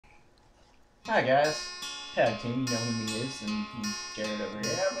Hi guys, tag team. You know who he is, and Jared over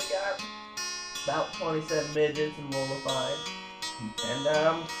here. Yeah, we got about 27 midgets and Wolfified.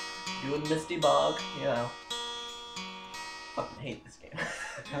 And, doing Misty Bog, you know. Fucking hate this game.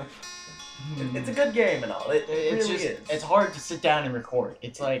 It's a good game and all. It It's really just, is. it's hard to sit down and record.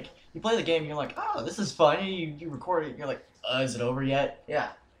 It's like, you play the game, you're like, oh, this is fun, and you record it, and you're like, is it over yet? Yeah.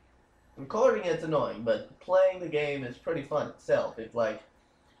 Recording it's annoying, but playing the game is pretty fun itself. If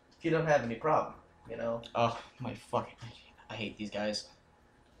you don't have any problem, you know? Oh, my fucking, I hate these guys.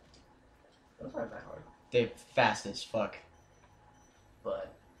 Those aren't that hard. They're fast as fuck.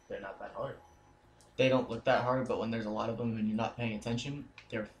 But they're not that hard. They don't look that hard, but when there's a lot of them and you're not paying attention,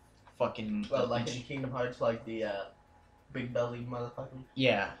 they're fucking... Well, like in Kingdom Hearts, like the, big belly motherfucker.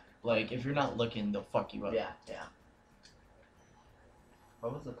 Yeah, like, if you're not looking, they'll fuck you up. Yeah, yeah.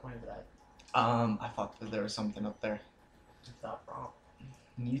 What was the point of that? I thought that there was something up there. It's not wrong.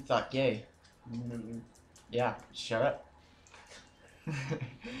 You thought, yay. Yeah, shut up.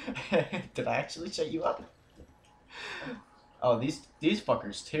 Did I actually shut you up? Oh, these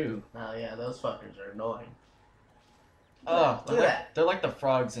fuckers too. Oh yeah, those fuckers are annoying. Oh, Look at that. they're like the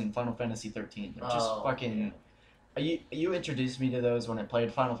frogs in Final Fantasy 13. They're just fucking. Yeah. You introduced me to those when I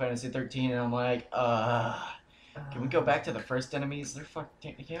played Final Fantasy 13, and I'm like, can we go back to the first enemies? They're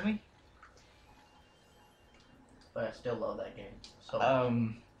fucking. Can we? But I still love that game. So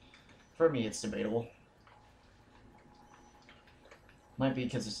For me, it's debatable. Might be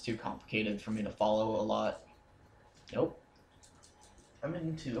because it's too complicated for me to follow a lot. Nope. I'm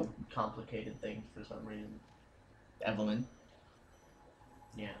into complicated things for some reason. Evelyn.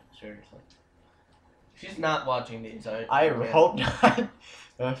 Yeah, seriously. She's not watching these. I hope not.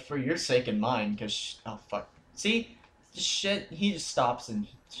 For your sake and mine, because oh fuck. See, this shit. He just stops and.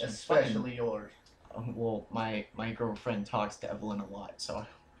 Especially yours. Well, my girlfriend talks to Evelyn a lot, so I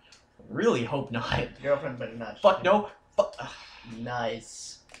really hope not. Girlfriend better not. Fuck no. Fuck.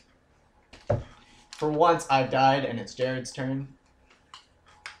 Nice. For once, I've died, and it's Jared's turn.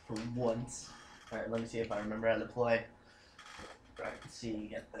 For once. Alright, let me see if I remember how to play. Right, let's see, you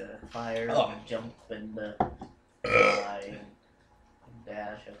get the fire, and jump, and fly, and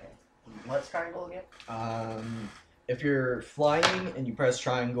dash, okay. What's triangle again? If you're flying and you press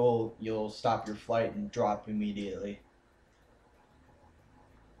triangle, you'll stop your flight and drop immediately.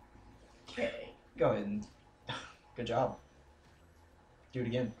 Okay. Go ahead and... Good job. Do it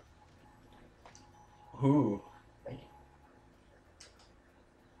again. Ooh. Thank you.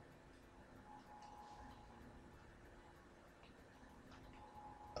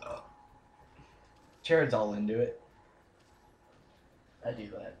 Jared's all into it. I do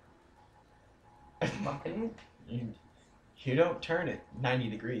that. Fucking. You don't turn it 90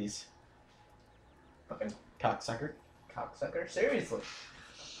 degrees. Fucking Cocksucker. cocksucker? Seriously.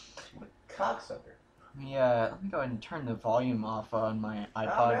 I'm a cocksucker. Yeah, let me go ahead and turn the volume off on my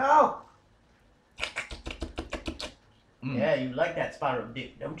iPod. Oh no! Mm. Yeah, you like that Spyro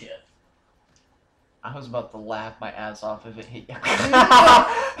dick, don't you? I was about to laugh my ass off if it hit you.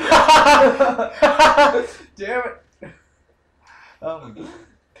 Damn it! Oh my god.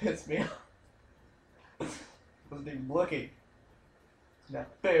 Pissed me off. Wasn't even looking. Not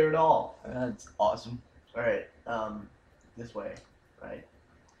fair at all. That's awesome. Alright, this way, right?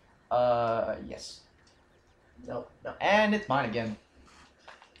 Yes. No, no. And it's mine again.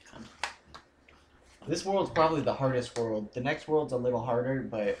 This world's probably the hardest world. The next world's a little harder,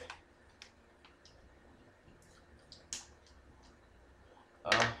 but...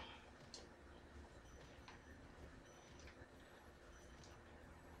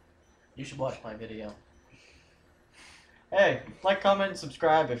 You should watch my video. Hey, like, comment, and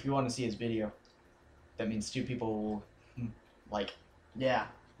subscribe if you want to see his video. That means two people will, like... Yeah,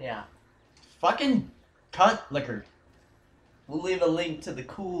 yeah. Fucking cut liquor. We'll leave a link to the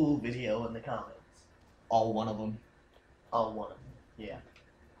cool video in the comments. All one of them. All one of them. Yeah.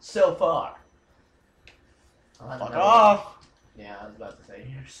 So far. Fuck off! Yeah, I was about to say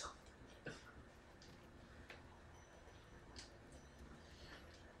yours.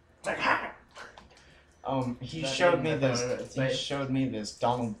 He That showed me means this. I don't know, He showed me this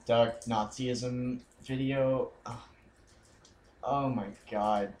Donald Duck Nazism video. Oh my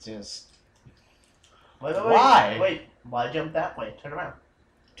god, just Wait, why? Wait, why jump that way? Turn around.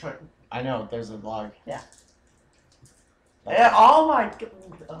 Turn. I know there's a log. Yeah. Yeah. Oh my god.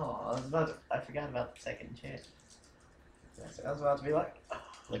 Oh, I forgot about the second chance. I was about to be like.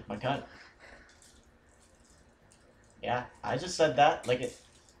 Lick my cunt. Yeah, I just said that. Lick it.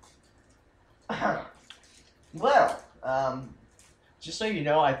 Well, Just so you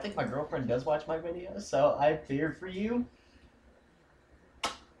know, I think my girlfriend does watch my videos, so I fear for you.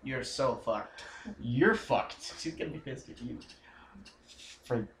 You're so fucked. You're fucked. She's gonna be pissed at you.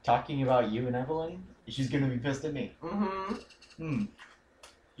 For talking about you and Evelyn, she's gonna be pissed at me. Mm-hmm. Hmm.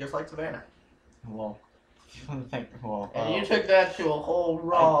 Just like Savannah. Well, And you took that to a whole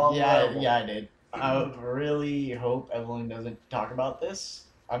wrong level. Yeah, I did. I really hope Evelyn doesn't talk about this.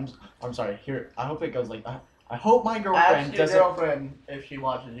 I'm sorry. Here, I hope it goes like. I hope my girlfriend Ask your doesn't. girlfriend if she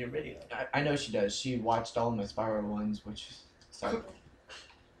watches your video. I know she does. She watched all my Spyro ones, which is so.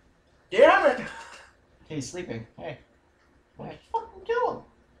 Damn it! He's sleeping. Hey. Fucking kill him.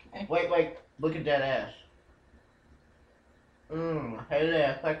 Hey. Wait. Look at that ass. Hey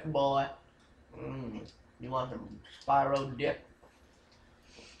there, sexy boy. You want some Spyro dip?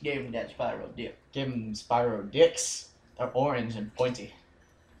 Give him that Spyro dip. Give him Spyro dicks. They're orange and pointy.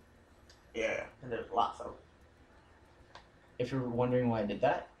 Yeah. And there's lots of them. If you're wondering why I did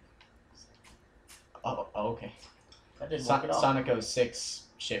that. Oh okay. That didn't work at all. Sonic 06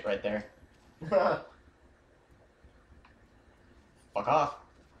 shit right there. Fuck off.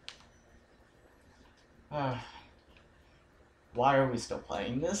 Why are we still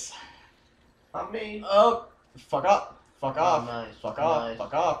playing this? I mean... Oh, fuck off. Fuck off. Nice. Fuck off. Nice.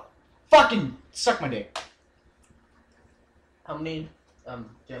 Fuck off. Fucking suck my dick. How many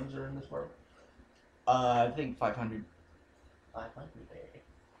gems are in this world? I think 500. 500, baby.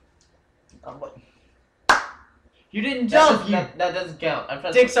 What? You didn't jump, you that doesn't count.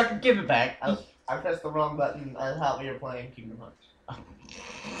 dick sucker, give it back. I pressed the wrong button. I thought we were playing Kingdom Hearts.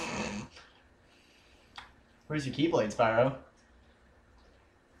 Where's your keyblade, Spyro?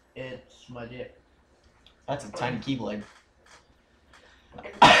 It's my dick. That's a tiny keyblade.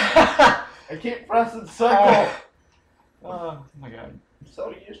 I keep pressing circle. Oh my god. I'm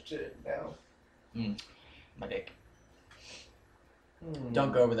so used to it now. My dick.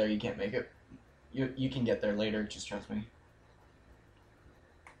 Don't go over there, you can't make it. You can get there later, just trust me.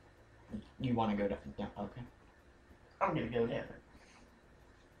 You want to go down? Okay. I'm gonna go down.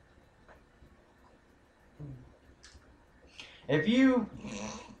 If you,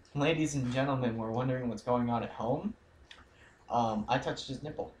 ladies and gentlemen, were wondering what's going on at home, I touched his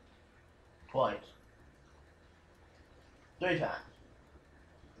nipple. Twice. 3 times.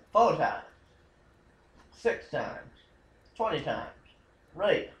 4 times. 6 times. 20 times.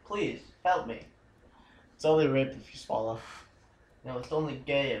 Rape, please, help me. It's only rape if you swallow. No, it's only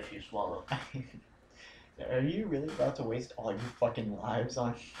gay if you swallow. Are you really about to waste all your fucking lives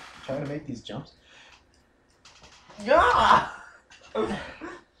on trying to make these jumps? Yeah! I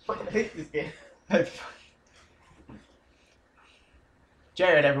fucking hate this game.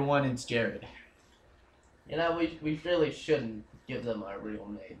 Jared, everyone, it's Jared. You know, we really shouldn't give them our real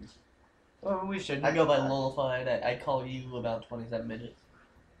names. Well, we should. I go by Lolified. I call you about 27 minutes.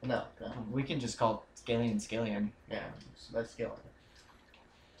 No. We can just call Scallion. Yeah, that's Skillion.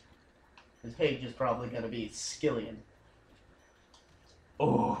 His page is probably gonna be Skillion.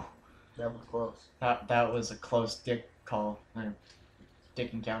 Oh, That was close. that was a close dick call.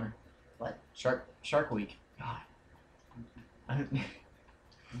 Dick encounter. What? Shark Week. God.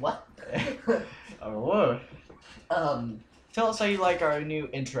 What? Oh, whoa. Tell us how you like our new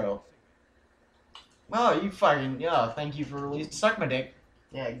intro. Oh, you fucking, yeah, thank you for releasing. Suck my dick.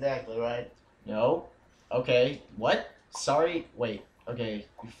 Yeah, exactly, right? No. Okay. What? Sorry. Wait. Okay.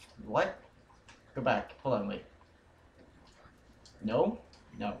 What? Go back. Hold on, wait. No?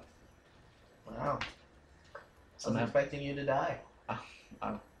 No. Wow. I was Somehow expecting you to die.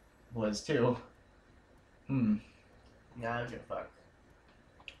 I was too. Now you're fucked.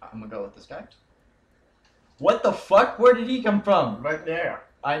 I'm gonna go with this guy. What the fuck? Where did he come from? Right there.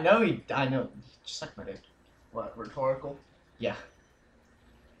 I know. Just suck my dick. What, rhetorical? Yeah.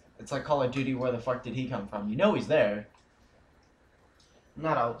 It's like Call of Duty, where the fuck did he come from? You know he's there.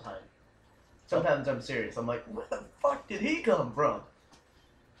 Not all the time. Sometimes I'm serious. I'm like, where the fuck did he come from?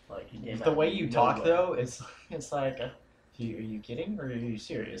 Like, he came The out way of you talk, nowhere. though, it's like, are you kidding or are you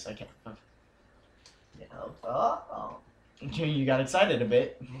serious? I can't. You know, You got excited a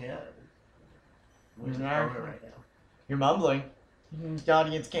bit. yeah. You're Right now. You're mumbling. The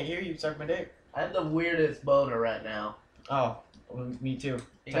audience can't hear you. Suck my dick. I have the weirdest boner right now. Oh, well, me too.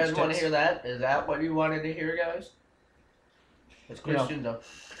 You Touch guys want to tits. hear that? Is that what you wanted to hear, guys? It's You know. Christian though.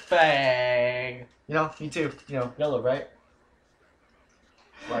 Fang. You know, me too. You know, yellow, right?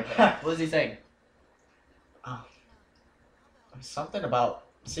 Like, what is he saying? Something about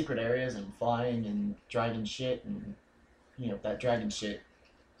secret areas and flying and dragon shit and, that dragon shit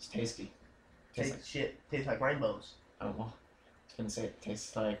is tasty. Tastes like rainbows. Oh, well, I was gonna say it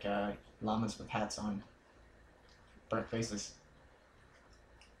tastes like llamas with hats on. Burnt faces.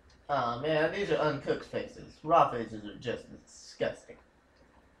 Oh man, these are uncooked faces. Raw faces are just disgusting.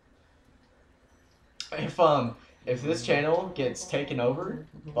 If this channel gets taken over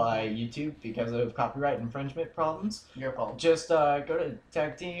by YouTube because of copyright infringement problems, your fault. just go to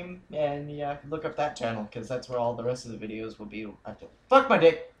Tag Team and yeah, look up that channel because that's where all the rest of the videos will be. Fuck my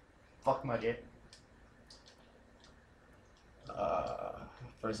dick. Fuck my dick.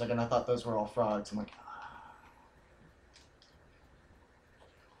 For a second, I thought those were all frogs. I'm like,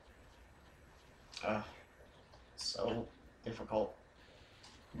 so difficult.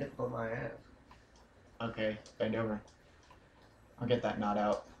 Difficult my ass. Okay, bend over. I'll get that knot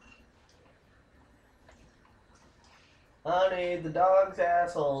out. Honey, the dog's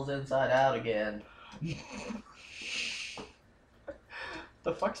asshole's inside out again.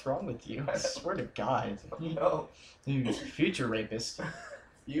 The fuck's wrong with you? I swear to God. No. You future rapist.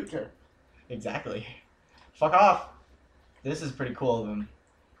 Future. Exactly. Fuck off. This is pretty cool of him.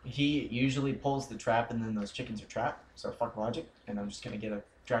 He usually pulls the trap and then those chickens are trapped. So fuck logic. And I'm just gonna get a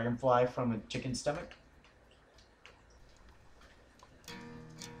dragonfly from a chicken's stomach.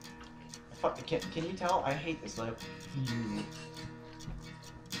 Fuck, can you tell? I hate this lip. You.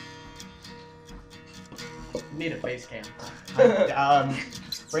 Need a face cam.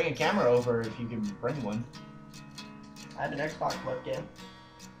 Bring a camera over if you can bring one. I have an Xbox webcam.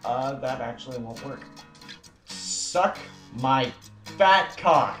 That actually won't work. Suck my fat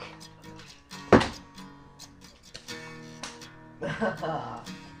cock.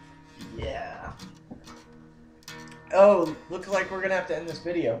 Yeah. Oh, looks like we're gonna have to end this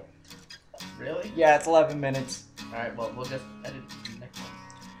video. Really? Yeah, it's 11 minutes. Alright, well, we'll just edit the next one.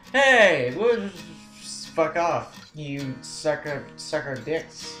 Hey, we'll just fuck off. You sucker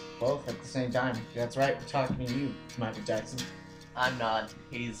dicks. Both at the same time. That's right, we're talking to you, Michael Jackson. I'm not.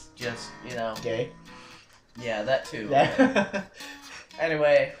 He's just, you know. Gay. Yeah, that too. Yeah.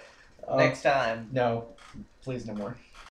 Anyway, next time. No, please no more.